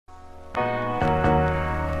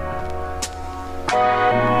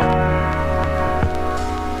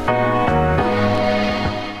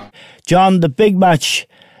John, the big match,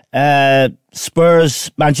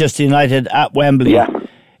 Spurs, Manchester United at Wembley. Yeah.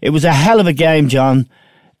 It was a hell of a game, John,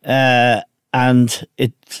 and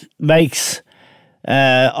it makes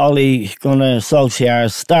Ole Gunnar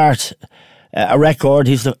Solskjaer start a record.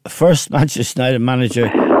 He's the first Manchester United manager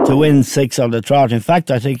to win 6 on the trot. In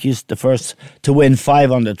fact, I think he's the first to win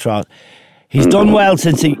 5 on the trot. He's done well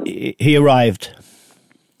since he arrived.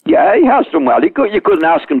 Yeah, he has done well. You couldn't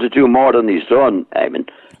ask him to do more than he's done, Eamon.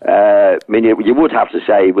 You would have to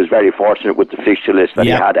say he was very fortunate with the fixture list that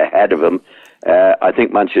he had ahead of him. I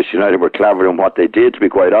think Manchester United were clever in what they did, to be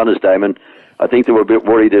quite honest, Eamon. I think they were a bit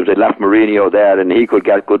worried if they left Mourinho there and he could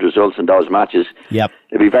get good results in those matches. Yep.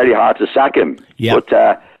 It'd be very hard to sack him. Yep.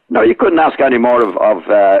 But no, you couldn't ask any more of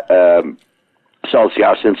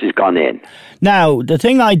Solskjaer since he's gone in. Now, the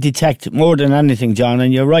thing I detect more than anything, John,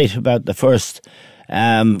 and you're right about the first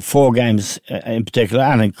 4 games in particular,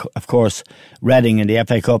 and of course Reading in the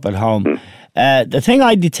FA Cup at home. The thing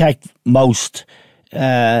I detect most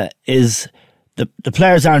is the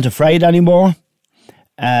players aren't afraid anymore.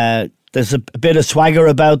 There's a bit of swagger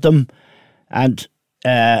about them, and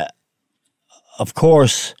of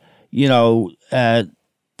course, you know,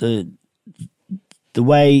 the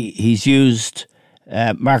way he's used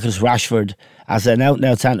Marcus Rashford as an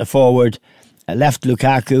out-and-out centre forward, left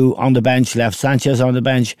Lukaku on the bench, left Sanchez on the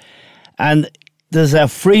bench, and there's a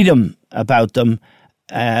freedom about them.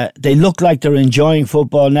 They look like they're enjoying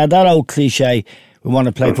football. Now, that old cliche, we want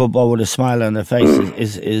to play football with a smile on their face,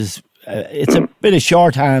 is it's a bit of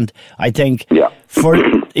shorthand, I think. Yeah.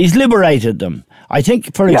 He's liberated them. I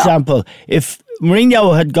think, for example, if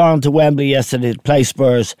Mourinho had gone to Wembley yesterday to play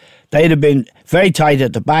Spurs, they'd have been very tight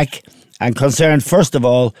at the back and concerned, first of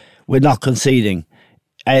all, with not conceding.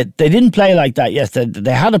 They didn't play like that yesterday.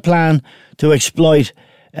 They had a plan to exploit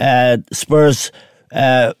Spurs'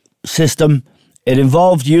 system. It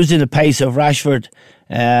involved using the pace of Rashford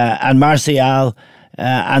and Martial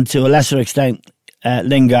and to a lesser extent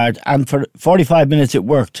Lingard, and for 45 minutes it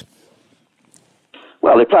worked.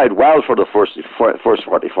 Well, they played well for the first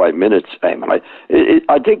 45 minutes, Eamon.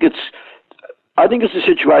 I think it's a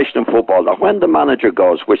situation in football that when the manager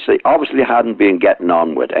goes, which they obviously hadn't been getting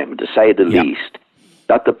on with, Eamon, to say the least,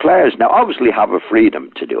 that the players now obviously have a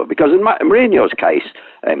freedom to do it. Because in Mourinho's case,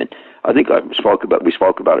 Eamon, I think we spoke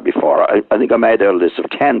about it before. I think I made a list of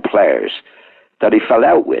 10 players that he fell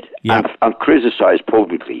out with and criticised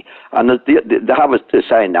publicly. And they have a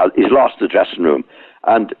saying now, he's lost the dressing room.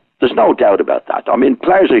 And there's no doubt about that. I mean,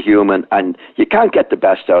 players are human, and you can't get the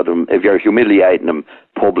best out of them if you're humiliating them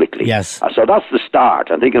publicly. Yes. So that's the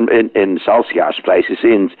start. I think in Solskjaer's place, he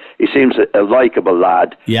seems a likeable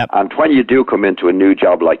lad. Yep. And when you do come into a new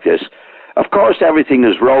job like this, of course everything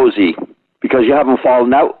is rosy because you haven't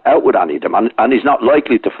fallen out with any of them, and he's not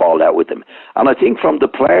likely to fall out with them. And I think from the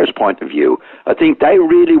players' point of view, I think they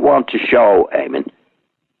really want to show, Eamon,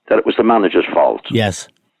 that it was the manager's fault. Yes.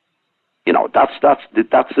 You know, that's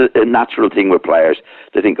a natural thing with players.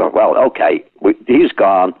 They think, oh, well, okay, he's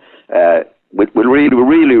gone. We'll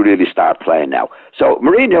really start playing now. So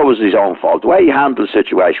Mourinho was his own fault. The way he handled the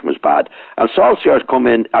situation was bad. And Solskjaer's come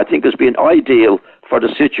in, I think, has been ideal for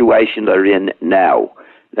the situation they're in now.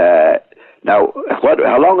 Now,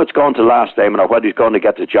 how long it's going to last, Damon, or whether he's going to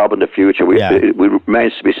get the job in the future, it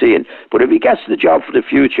remains to be seen. But if he gets the job for the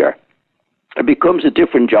future, it becomes a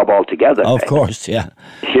different job altogether. Of course, yeah.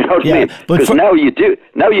 You know what I mean? Because now you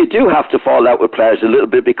do have to fall out with players a little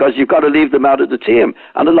bit because you've got to leave them out of the team,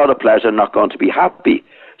 and a lot of players are not going to be happy.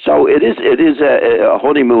 So it is a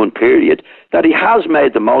honeymoon period that he has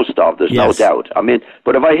made the most of. There's no doubt. I mean,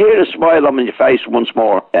 but if I hear a smile on your face once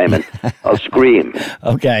more, Eamon, I'll scream.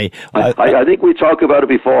 Okay. I think we talked about it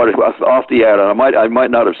before off the air, and I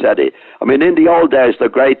might not have said it. I mean, in the old days, the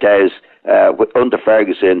great days under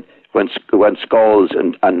Ferguson, when Scholes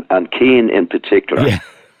and Keane in particular. Yeah.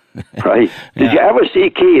 Right? Did you ever see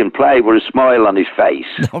Keane play with a smile on his face?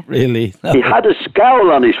 Not really. No. He had a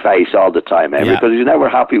scowl on his face all the time, because he was never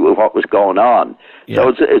happy with what was going on. Yeah.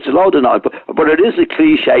 So it's a load of noise. But it is a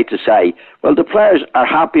cliche to say, well, the players are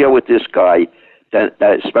happier with this guy than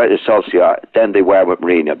Solskjaer than they were with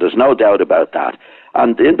Mourinho. There's no doubt about that.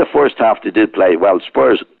 And in the first half, they did play well.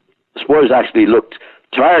 Spurs actually looked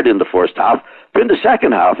tired in the first half, but in the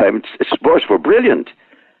second half, Spurs were brilliant.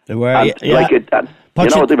 They were, they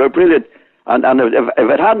were brilliant. And if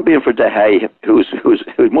it hadn't been for De Gea,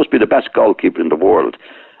 who must be the best goalkeeper in the world,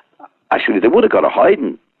 actually they would have got a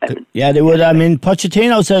hiding. Yeah, they would. I mean,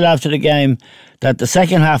 Pochettino said after the game that the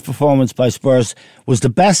second half performance by Spurs was the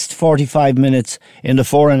best 45 minutes in the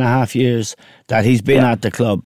 4.5 years that he's been at the club.